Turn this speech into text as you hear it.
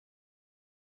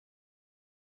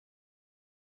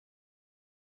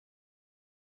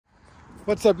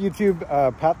What's up, YouTube?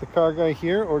 Pat the Car Guy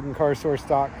here,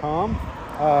 OregonCarSource.com.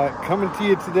 Coming to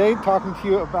you today, talking to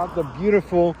you about the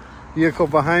beautiful vehicle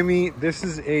behind me. This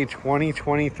is a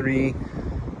 2023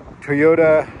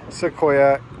 Toyota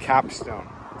Sequoia Capstone.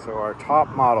 So our top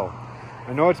model.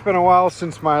 I know it's been a while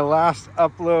since my last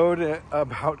upload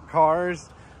about cars,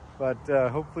 but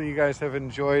hopefully you guys have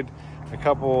enjoyed a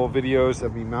couple videos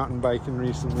of me mountain biking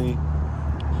recently.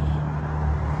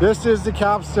 This is the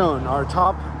Capstone, our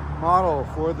top model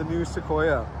for the new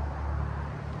Sequoia.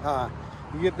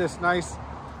 You get this nice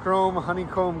chrome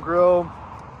honeycomb grille,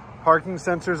 parking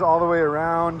sensors all the way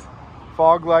around,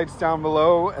 fog lights down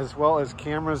below, as well as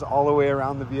cameras all the way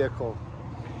around the vehicle.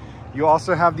 You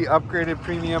also have the upgraded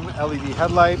premium LED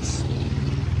headlights,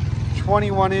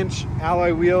 21-inch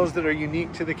alloy wheels that are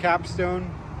unique to the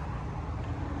Capstone,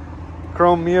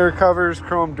 chrome mirror covers,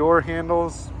 chrome door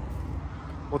handles.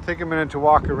 We'll take a minute to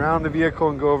walk around the vehicle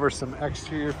and go over some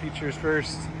exterior features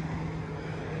first.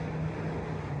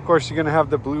 Of course, you're going to have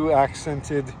the blue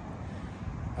accented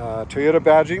Toyota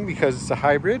badging because it's a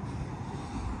hybrid.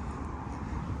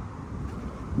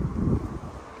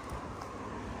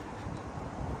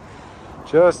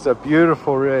 Just a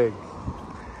beautiful rig.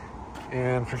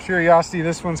 And for curiosity,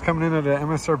 this one's coming in at an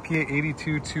MSRP of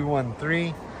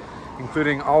 $82,213,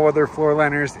 including all-weather floor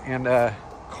liners and a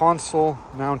console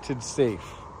mounted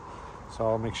safe. So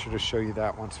I'll make sure to show you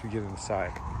that once we get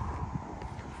inside.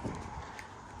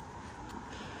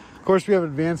 Of course, we have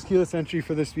advanced keyless entry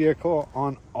for this vehicle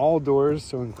on all doors,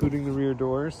 so including the rear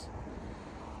doors.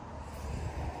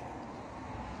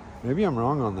 Maybe I'm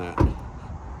wrong on that.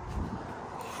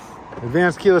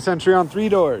 Advanced keyless entry on 3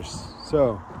 doors.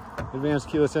 So advanced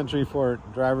keyless entry for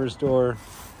driver's door,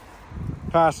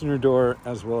 passenger door,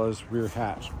 as well as rear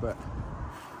hatch. But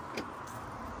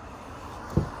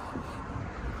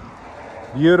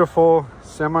beautiful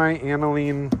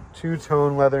semi-aniline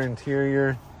two-tone leather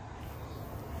interior,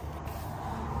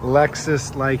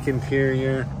 Lexus-like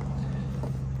interior.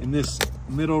 In this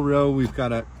middle row, we've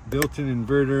got a built-in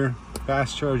inverter,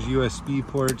 fast charge USB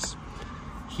ports,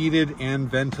 heated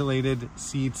and ventilated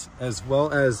seats, as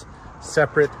well as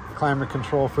separate climate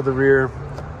control for the rear,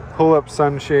 pull-up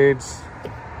sunshades.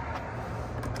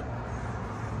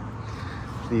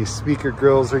 The speaker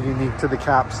grills are unique to the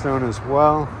Capstone as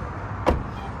well.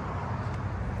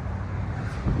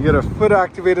 You get a foot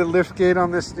activated lift gate on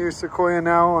this new Sequoia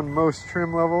now on most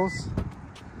trim levels.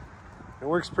 It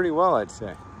works pretty well, I'd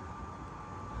say.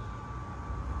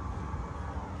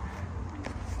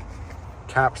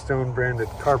 Capstone branded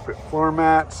carpet floor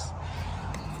mats.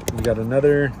 We got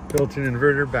another built-in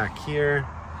inverter back here.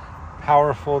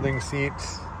 Power folding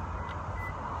seats.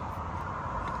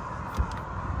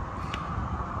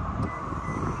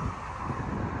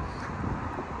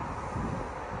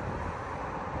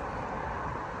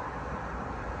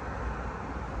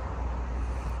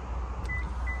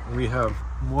 We have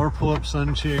more pull-up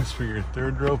sunshades for your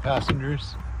third row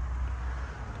passengers.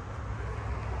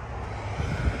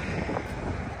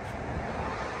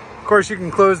 Of course, you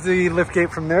can close the liftgate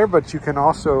from there, but you can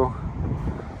also,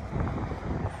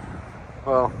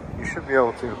 well, you should be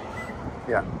able to,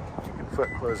 yeah, you can foot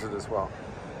close it as well.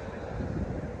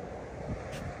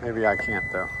 Maybe I can't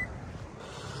though.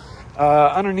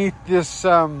 Underneath this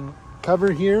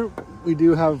cover here, we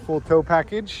do have a full tow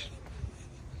package.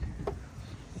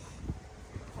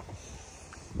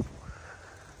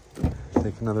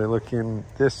 Take another look in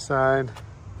this side.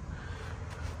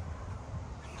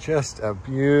 Just a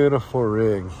beautiful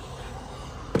rig.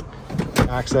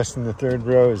 Accessing the third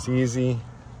row is easy.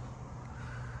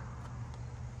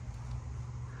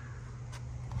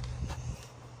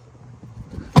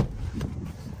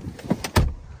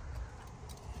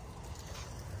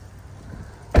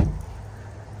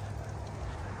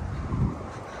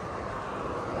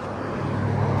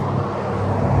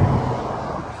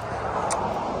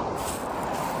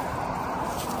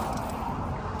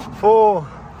 Full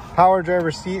power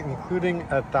driver seat, including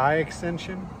a thigh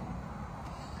extension.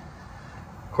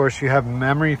 Of course, you have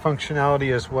memory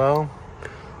functionality as well.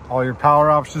 All your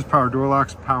power options, power door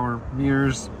locks, power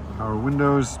mirrors, power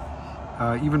windows,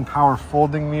 even power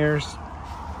folding mirrors.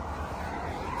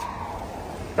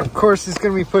 Of course, it's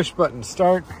going to be push button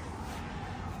start.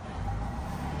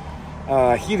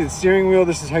 Heated steering wheel,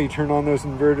 this is how you turn on those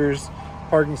inverters.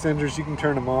 Parking sensors, you can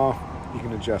turn them off. You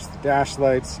can adjust the dash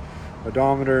lights,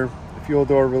 odometer, the fuel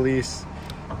door release.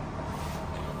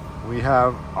 We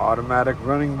have automatic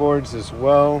running boards as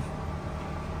well.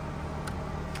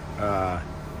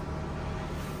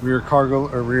 Rear cargo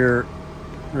or rear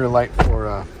light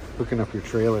for hooking up your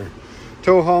trailer.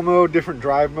 Tow haul mode, different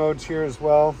drive modes here as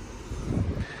well.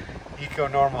 Eco,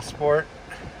 normal, sport.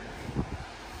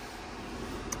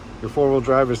 Your 4-wheel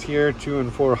drive is here, 2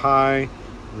 and 4 high,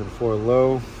 and then 4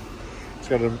 low. It's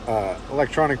got an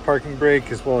electronic parking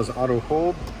brake as well as auto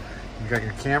hold. You've got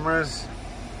your cameras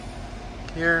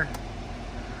here,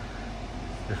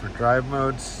 different drive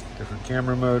modes, different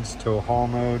camera modes, tow haul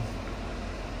mode.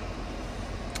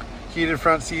 Heated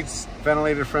front seats,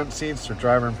 ventilated front seats for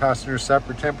driver and passenger,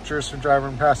 separate temperatures for driver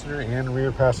and passenger, and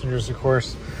rear passengers, of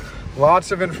course.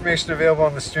 Lots of information available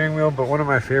on the steering wheel, but one of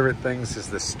my favorite things is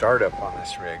the startup on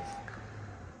this rig.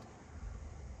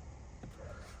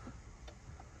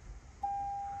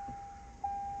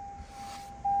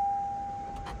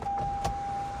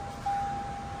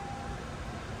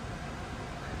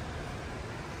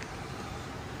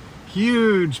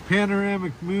 Huge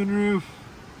panoramic moonroof.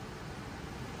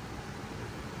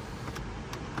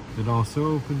 It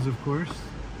also opens, of course.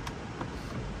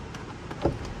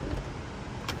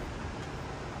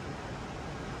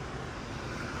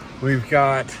 We've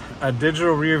got a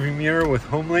digital rear view mirror with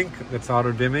HomeLink that's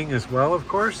auto dimming as well, of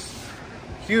course.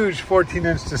 Huge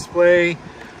 14-inch display,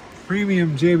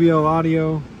 premium JBL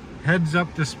audio, heads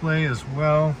up display as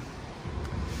well.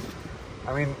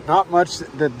 I mean, not much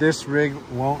that this rig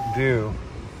won't do.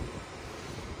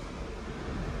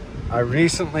 I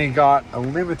recently got a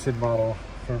limited model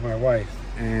for my wife,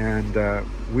 and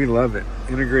we love it.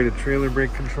 Integrated trailer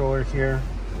brake controller here.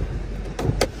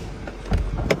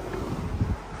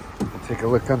 We'll take a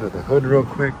look under the hood real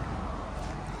quick.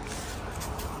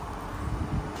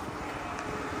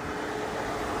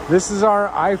 This is our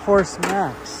iForce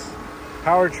Max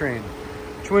powertrain.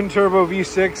 Twin turbo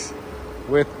V6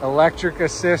 with electric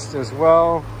assist as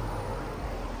well.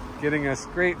 Getting us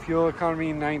great fuel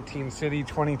economy, 19 city,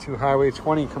 22 highway,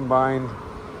 20 combined.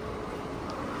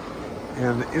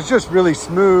 And it's just really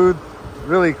smooth,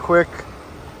 really quick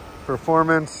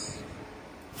performance,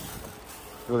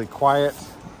 really quiet,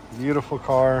 beautiful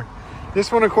car.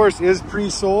 This one, of course, is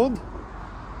pre-sold,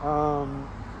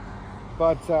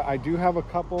 but I do have a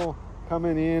couple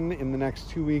coming in the next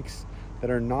 2 weeks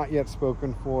that are not yet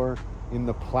spoken for in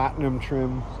the platinum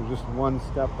trim, so just one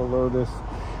step below this.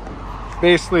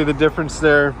 Basically, the difference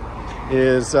there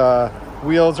is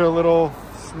wheels are a little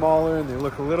smaller and they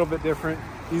look a little bit different.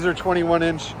 These are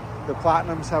 21-inch. The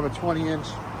Platinums have a 20-inch.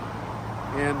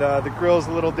 And the grill's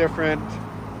a little different.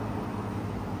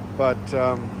 But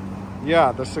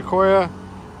yeah, the Sequoia,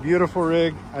 beautiful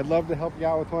rig. I'd love to help you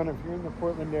out with one. If you're in the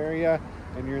Portland area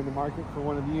and you're in the market for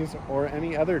one of these or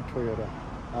any other Toyota,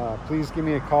 please give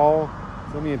me a call.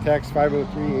 Send me a text,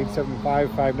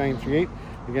 503-875-5938.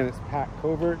 Again, it's Pat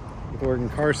Covert with Oregon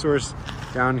Car Source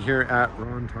down here at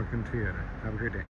Ron Talkin' Toyota. Have a great day.